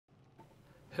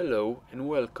Hello and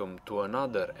welcome to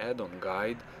another add-on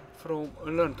guide from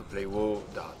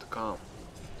learntoplaywo.com.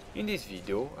 In this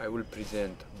video I will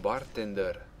present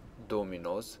Bartender,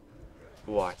 Dominos,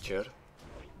 Watcher,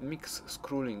 Mix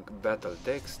Scrolling Battle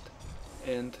Text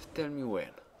and Tell Me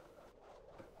When.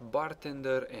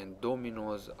 Bartender and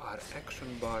Dominos are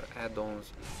action bar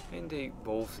add-ons and they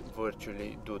both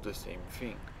virtually do the same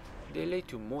thing. They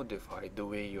let you modify the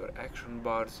way your action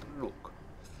bars look.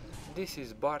 This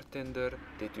is Bartender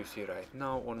that you see right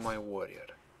now on my warrior.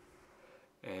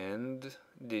 And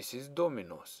this is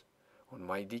Dominos on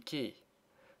my DK.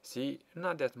 See,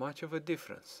 not that much of a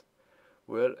difference.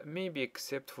 Well, maybe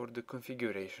except for the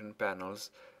configuration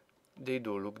panels, they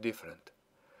do look different.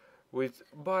 With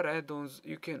bar add-ons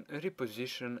you can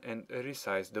reposition and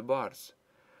resize the bars.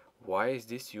 Why is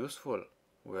this useful?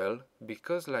 Well,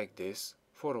 because like this,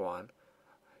 for one,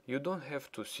 you don't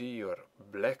have to see your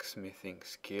blacksmithing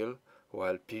skill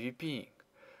while PvPing.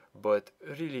 But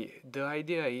really, the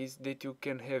idea is that you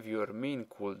can have your main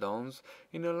cooldowns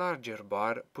in a larger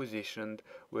bar positioned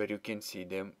where you can see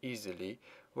them easily,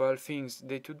 while things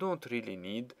that you don't really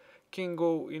need can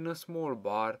go in a small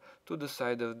bar to the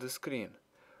side of the screen,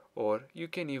 or you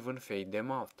can even fade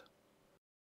them out.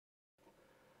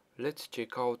 Let's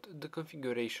check out the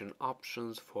configuration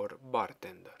options for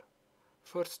Bartender.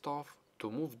 First off, to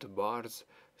move the bars,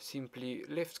 simply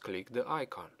left-click the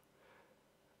icon.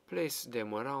 Place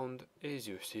them around as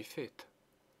you see fit.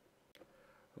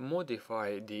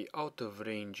 Modify the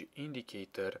out-of-range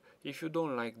indicator if you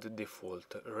don't like the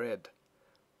default red.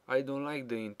 I don't like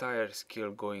the entire skill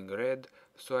going red,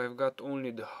 so I've got only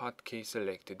the hotkey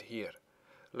selected here.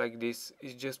 Like this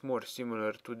is just more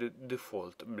similar to the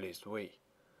default Blizz way.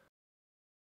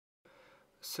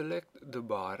 Select the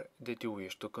bar that you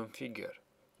wish to configure.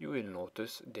 You will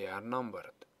notice they are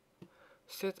numbered.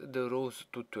 Set the rows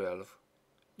to 12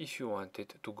 if you want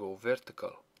it to go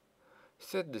vertical.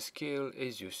 Set the scale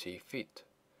as you see fit.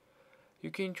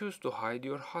 You can choose to hide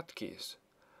your hotkeys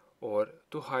or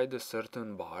to hide a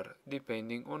certain bar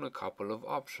depending on a couple of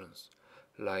options,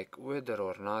 like whether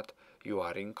or not you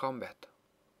are in combat.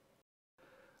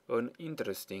 An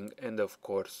interesting and of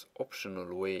course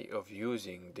optional way of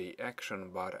using the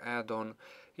action bar add-on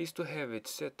is to have it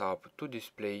set up to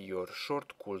display your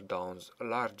short cooldowns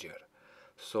larger,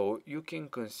 so you can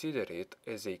consider it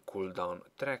as a cooldown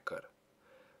tracker.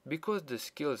 Because the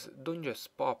skills don't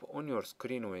just pop on your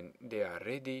screen when they are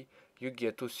ready, you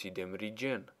get to see them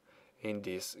regen, and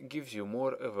this gives you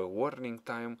more of a warning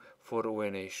time for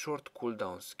when a short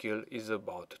cooldown skill is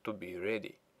about to be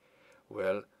ready.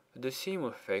 Well, the same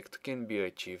effect can be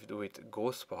achieved with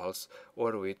Ghost Pulse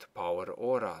or with Power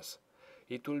Auras.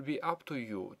 It will be up to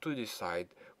you to decide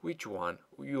which one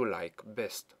you like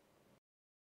best.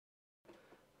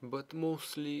 But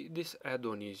mostly this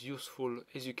add-on is useful,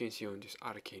 as you can see on this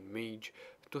Arcane Mage,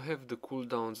 to have the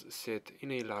cooldowns set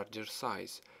in a larger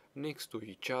size, next to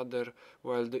each other,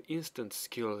 while the instant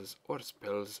skills or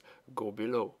spells go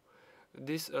below.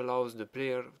 This allows the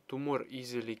player to more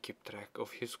easily keep track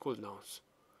of his cooldowns.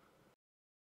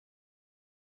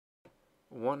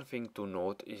 One thing to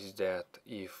note is that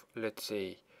if, let's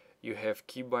say, you have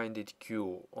keybinded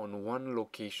Q on one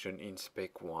location in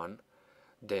spec 1,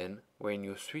 then when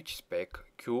you switch spec,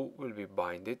 Q will be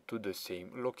binded to the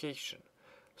same location.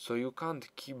 So you can't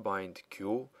keybind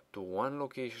Q to one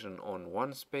location on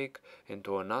one spec and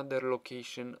to another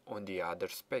location on the other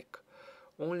spec.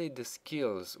 Only the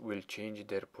skills will change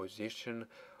their position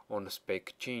on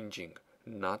spec changing,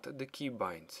 not the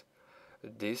keybinds.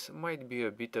 This might be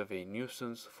a bit of a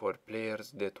nuisance for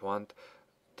players that want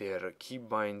their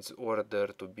keybinds order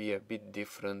to be a bit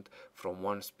different from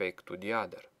one spec to the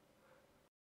other.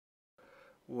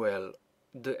 Well,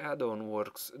 the add-on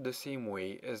works the same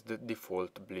way as the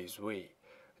default Blizz way.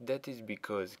 That is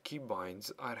because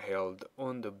keybinds are held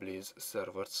on the Blizz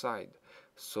server side,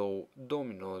 so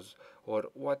Dominos or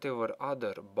whatever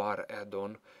other bar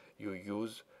add-on you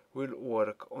use will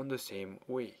work on the same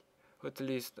way, at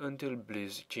least until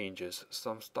Blizz changes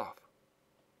some stuff.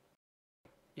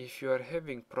 If you are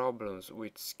having problems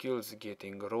with skills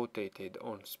getting rotated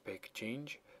on spec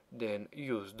change, then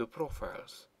use the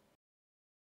profiles.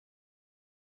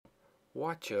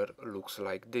 Watcher looks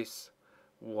like this.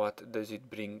 What does it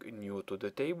bring new to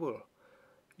the table?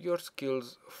 Your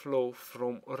skills flow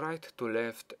from right to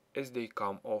left as they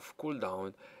come off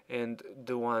cooldown, and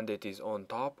the one that is on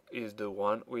top is the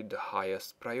one with the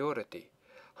highest priority.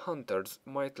 Hunters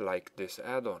might like this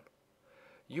add-on.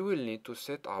 You will need to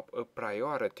set up a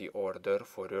priority order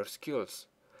for your skills,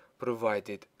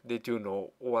 provided that you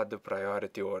know what the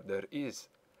priority order is.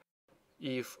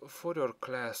 If for your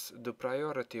class the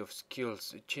priority of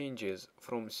skills changes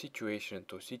from situation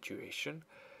to situation,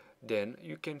 then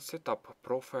you can set up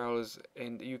profiles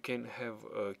and you can have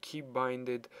a key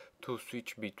binded to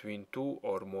switch between two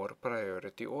or more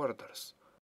priority orders.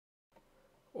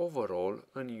 Overall,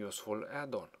 an useful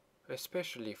add-on,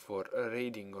 especially for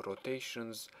raiding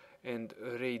rotations and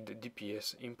raid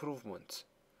DPS improvements.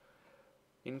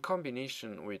 In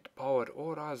combination with power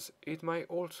auras, it might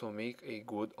also make a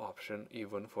good option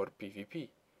even for PvP.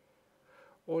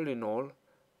 All in all,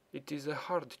 it is a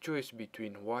hard choice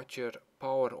between Watcher,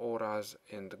 power auras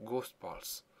and Ghost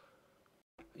Pulse.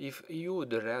 If you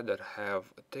would rather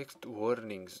have text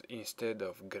warnings instead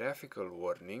of graphical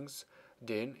warnings,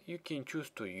 then you can choose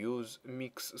to use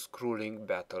mix scrolling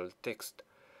battle text.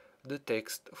 The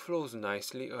text flows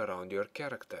nicely around your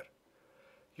character.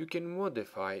 You can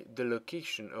modify the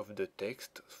location of the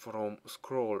text from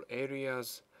scroll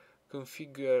areas,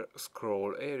 configure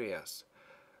scroll areas.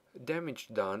 Damage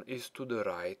done is to the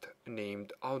right,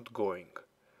 named outgoing.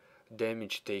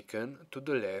 Damage taken to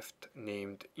the left,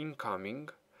 named incoming.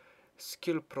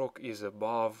 Skill proc is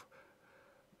above,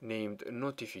 named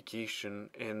notification,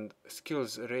 and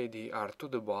skills ready are to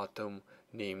the bottom,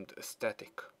 named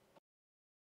static.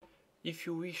 If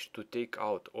you wish to take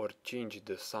out or change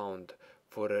the sound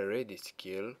for a ready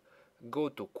skill, go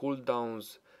to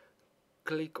cooldowns,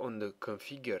 click on the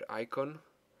configure icon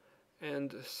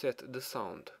and set the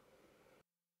sound.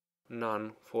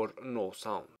 None for no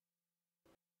sound.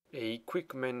 A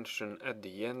quick mention at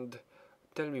the end.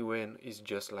 Tell me when is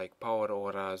just like power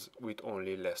auras with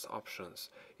only less options.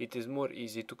 It is more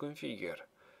easy to configure.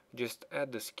 Just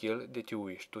add the skill that you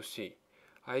wish to see.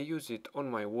 I use it on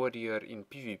my warrior in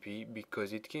PvP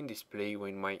because it can display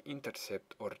when my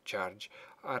intercept or charge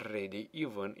are ready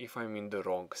even if I'm in the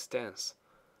wrong stance.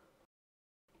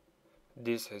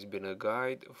 This has been a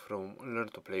guide from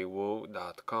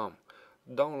learntoplaywo.com.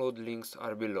 Download links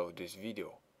are below this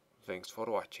video. Thanks for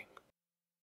watching.